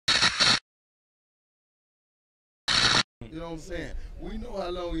You know what I'm saying? We know how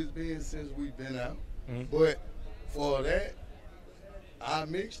long it's been since we've been out, but for that, our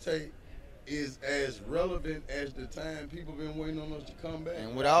mixtape is as relevant as the time people been waiting on us to come back.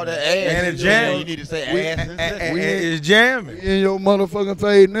 And with all that ass, and it's jamming. you need to say ass and We is jamming. We in your motherfucking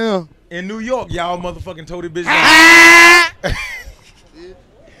fade now. In New York, y'all motherfucking told it bitch.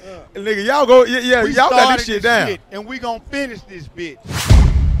 Nigga, y'all go, y'all got this shit down. And we gonna finish this bitch.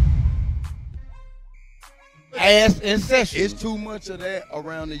 Ass in session. It's too much of that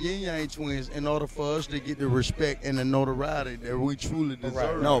around the Ying Yang Twins in order for us to get the respect and the notoriety that we truly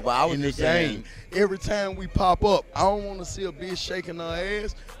deserve. No, but I was in the just saying. game. Every time we pop up, I don't want to see a bitch shaking her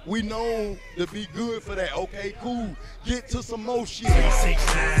ass. We know to be good for that. Okay, cool. Get to some more shit.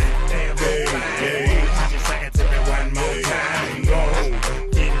 6 9 damn just sing it to me one more time.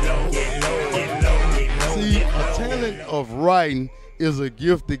 Get low, get low, get low, get low. See, a talent of writing is a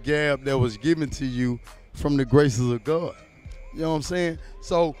gift to Gab that was given to you from the graces of God. You know what I'm saying?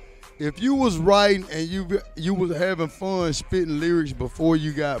 So if you was writing and you was having fun spitting lyrics before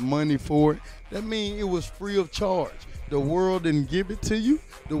you got money for it, that means it was free of charge. The world didn't give it to you.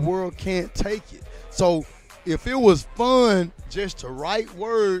 The world can't take it. So if it was fun just to write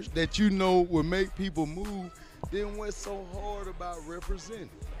words that you know would make people move, then what's so hard about representing?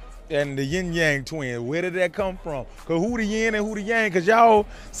 And the Ying Yang Twins, where did that come from? Cause who the yin and who the yang? Cause y'all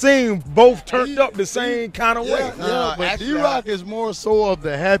seem both turned up the same kind of way. Yeah, but d-roc is more so of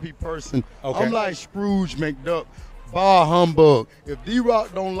the happy person. Okay. I'm like Scrooge McDuck, bar humbug. If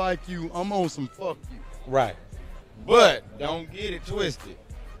d-roc don't like you, I'm on some fuck you. Right. But don't get it twisted.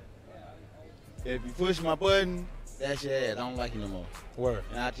 If you push my button, that's your ass. I don't like you no more. Word.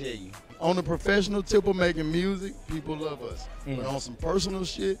 And I tell you. On the professional tip of making music, people love us. But on some personal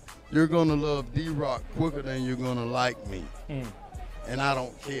shit, you're gonna love d-roc quicker than you're gonna like me. And I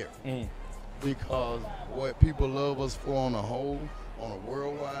don't care. Because what people love us for on a whole, on a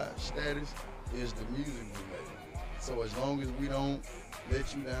worldwide status, is the music we make. So as long as we don't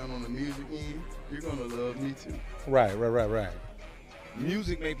let you down on the music end, you're gonna love me too. Right.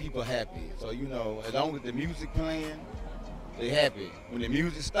 Music make people happy. So, you know, as long as the music playing, they happy. When the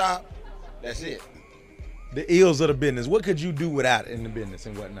music stop, that's it. The ills of the business. What could you do without in the business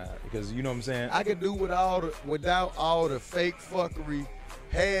and whatnot? Because you know what I'm saying? I could do without all the fake fuckery,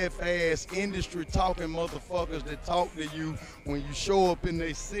 half-ass industry talking motherfuckers that talk to you when you show up in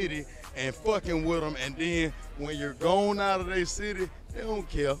their city and fucking with them, and then when you're gone out of their city, they don't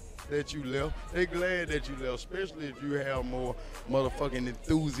care that you left. They glad that you left, especially if you have more motherfucking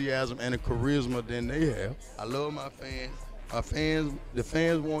enthusiasm and a charisma than they have. I love my fans. The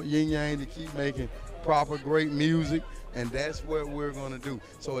fans want Ying Yang to keep making proper, great music, and that's what we're gonna do.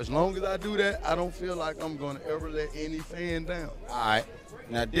 So as long as I do that, I don't feel like I'm gonna ever let any fan down. All right.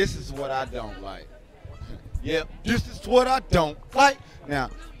 Now, this is what I don't like. Yep, this is what I don't like. Now,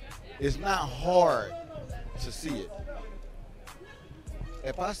 it's not hard to see it.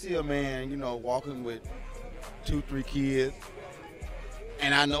 If I see a man, you know, walking with 2, 3 kids,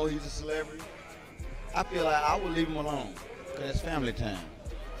 and I know he's a celebrity, I feel like I would leave him alone, because it's family time.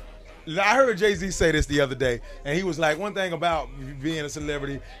 I heard Jay-Z say this the other day, and he was like, one thing about being a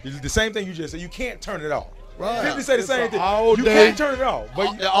celebrity, the same thing you just said, you can't turn it off. Right. 50 say the same thing. You day. can't turn it off.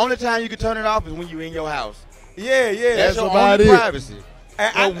 But The only time you can turn it off is when you're in your house. yeah. That's your about only it. privacy.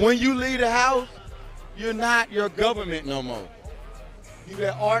 But when you leave the house, you're not your government no more. You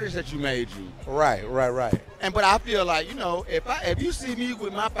that artist that you made you. Right. And but I feel like, you know, if you see me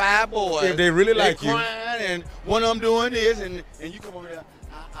with my 5 boys, If they really like you. crying and one of them doing this, and you come over there,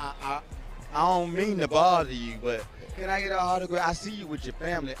 I don't mean to bother you, but can I get an autograph? I see you with your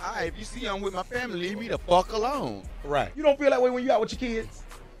family. All right, if you see I'm with my family, leave me the fuck alone. Right. You don't feel that way when you out with your kids?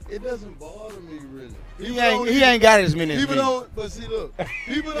 It doesn't bother me really. He ain't got as many as People me. don't, but see, look,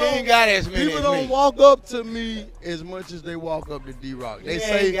 people He ain't got as many People as don't me. walk up to me as much as they walk up to d-roc. They He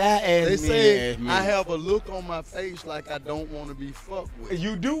say, ain't got as many as me. I have a look on my face like I don't want to be fucked with.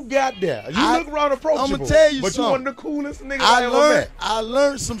 You do got that. You look around approachable. I'ma tell you but something. you one of the coolest niggas I ever met. I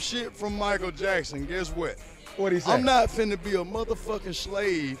learned some shit from Michael Jackson. Guess what? What'd he say? I'm not finna be a motherfucking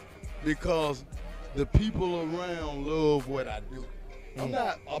slave because the people around love what I do. I'm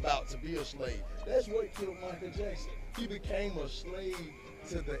not about to be a slave. That's what killed Michael Jackson. He became a slave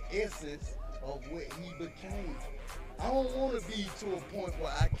to the essence of what he became. I don't want to be to a point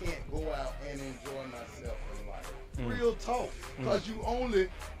where I can't go out and enjoy myself in life. Real talk. Because you only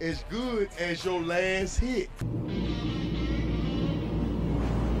as good as your last hit.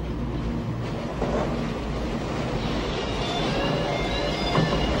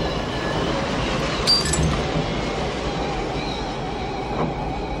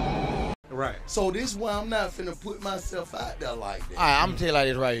 Right. So this is why I'm not finna put myself out there like that. All right, I'm gonna tell you like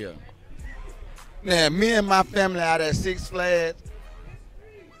this right here. Now, me and my family out at Six Flags,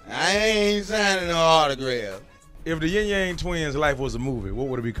 I ain't signing no autograph. If the Ying Yang Twins' life was a movie, what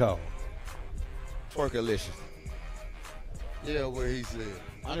would it be called? Twerkalicious. Yeah, what he said.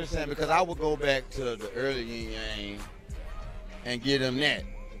 I understand, because I would go back to the early Ying Yang and get them that.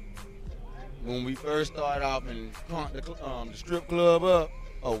 When we first started off and crunked the strip club up,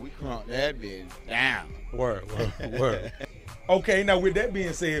 oh, we crunked that bitch down. Word. Okay, now with that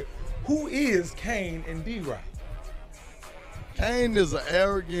being said, who is Kane and d-roc? Kane is an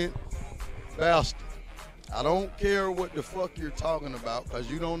arrogant bastard. I don't care what the fuck you're talking about, because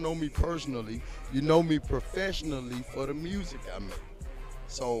you don't know me personally. You know me professionally for the music I make.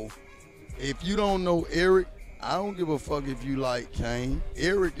 So if you don't know Eric, I don't give a fuck if you like Kane.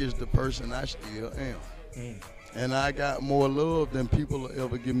 Eric is the person I still am. And I got more love than people will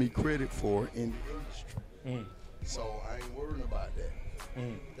ever give me credit for in the industry. So I ain't worried about that.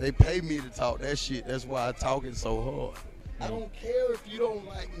 They pay me to talk that shit. That's why I talk it so hard. I don't care if you don't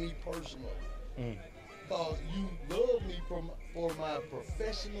like me personally. Because you love me for my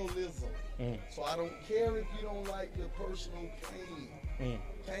professionalism. So I don't care if you don't like the personal Kane.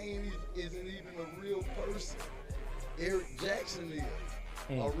 Kane isn't even a real person. Eric Jackson is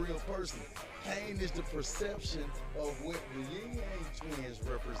a real person. Kane is the perception of what the Ying Yang Twins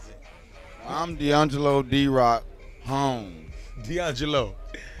represent. I'm D'Angelo d-roc Holmes. D'Angelo.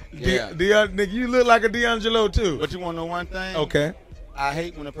 Yeah. Nigga, you look like a D'Angelo too. But you want to know one thing? Okay. I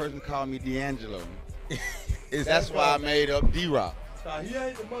hate when a person call me D'Angelo. That's why I made up d-roc. He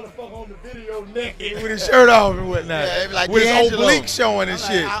ain't the motherfucker on the video naked. With his shirt off and whatnot. Yeah, like with his D'Angelo. oblique showing and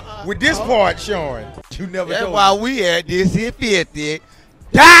shit. With this part showing. You never That's told why me. we at Thisis50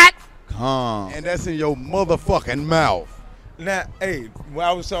 .com. And that's in your motherfucking mouth. Now, hey, when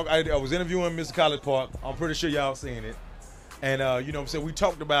I was talking, I was interviewing Mr. College Park. I'm pretty sure y'all seen it. And you know what I'm saying, we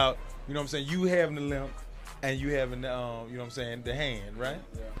talked about, you know what I'm saying, you having the limp and you having the, you know what I'm saying, the hand, right?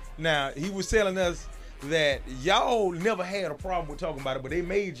 Yeah. Now, he was telling us that y'all never had a problem with talking about it, but they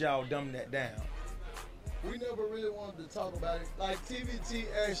made y'all dumb that down. We never really wanted to talk about it. Like TVT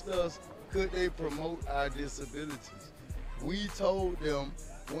asked us, could they promote our disabilities? We told them,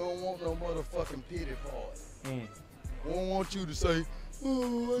 we don't want no motherfucking pity party. We don't want you to say,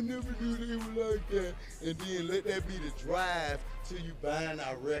 oh, I never knew they were like that. And then let that be the drive to you buying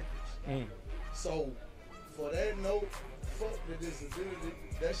our records. So, for that note, fuck the disability,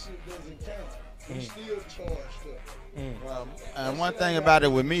 that shit doesn't count. We still charged up. And one thing about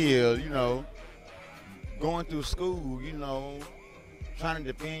it with me is, you know, going through school, you know, trying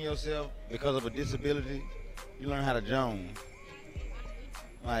to defend yourself because of a disability, you learn how to jones.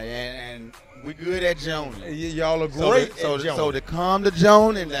 Like, and we good at joning. Y'all are great at joning. So to calm the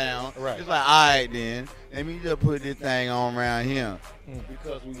joning down, right. It's like, all right then, let me just put this thing on around here.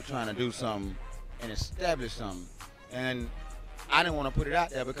 Because we were trying to do something and establish something. And I didn't want to put it out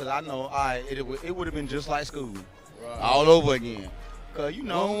there because I know it would have been just like school. All over again. Cause you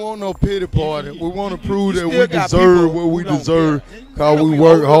know, we don't want no pity party. We want to prove that we still got deserve what we deserve because we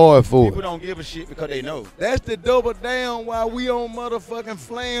work hard for People it. don't give a shit because they know. That's the double down why we on motherfucking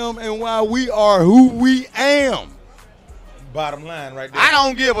Flam and why we are who we am. Bottom line right there. I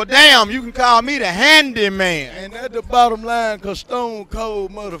don't give a damn. You can call me the handyman. And that's the bottom line because Stone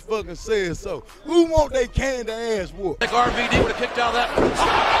Cold motherfucking says so. Who want they candy ass whoop? I think RVD would have kicked out that.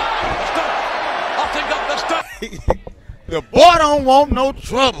 I'll take up the stuff. The boy don't want no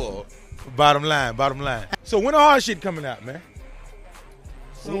trouble. Bottom line, bottom line. So when all our shit coming out, man?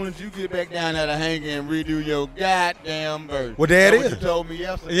 Soon as you get back down there to hang and redo your goddamn verse. Well, there it That's is. what you told me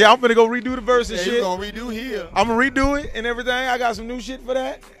yesterday. Yeah, I'm finna go redo the verse and Yeah, shit. you gonna redo here. I'm gonna redo it and everything. I got some new shit for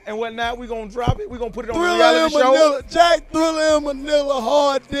that and whatnot. We gonna drop it. We gonna put it on the Thriller reality and show. Manila, Jack Thriller and Manila,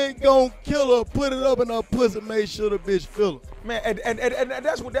 hard dick gon' kill her. Put it up in her pussy, make sure the bitch feel her. Man, and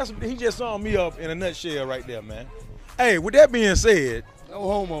that's what he just summed me up in a nutshell right there, man. Hey, with that being said, No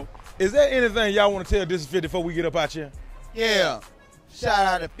homo. is there anything y'all want to tell Disabilities before we get up out here? Yeah. Shout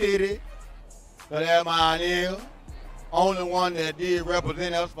out to 50. So that's my nigga. Only one that did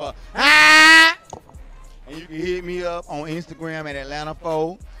represent us for And you can hit me up on Instagram at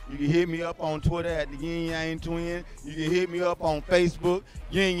Atlanta4. You can hit me up on Twitter at the Ying Yang Twins. You can hit me up on Facebook,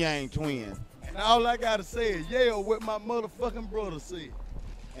 Ying Yang Twins. And all I gotta say is, yeah, what my motherfucking brother said.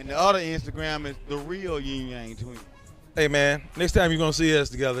 And the other Instagram is the real Ying Yang Twins. Hey, man, next time you're going to see us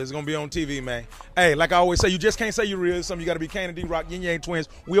together, it's going to be on TV, man. Hey, like I always say, you just can't say you're real. It's something you got to be Kane and d-roc, Ying Yang Twins.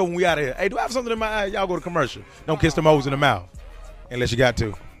 We over, we out of here. Hey, do I have something in my eye? Y'all go to commercial. Don't kiss them hoes in the mouth unless you got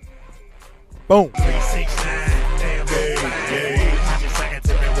to. Boom. 360.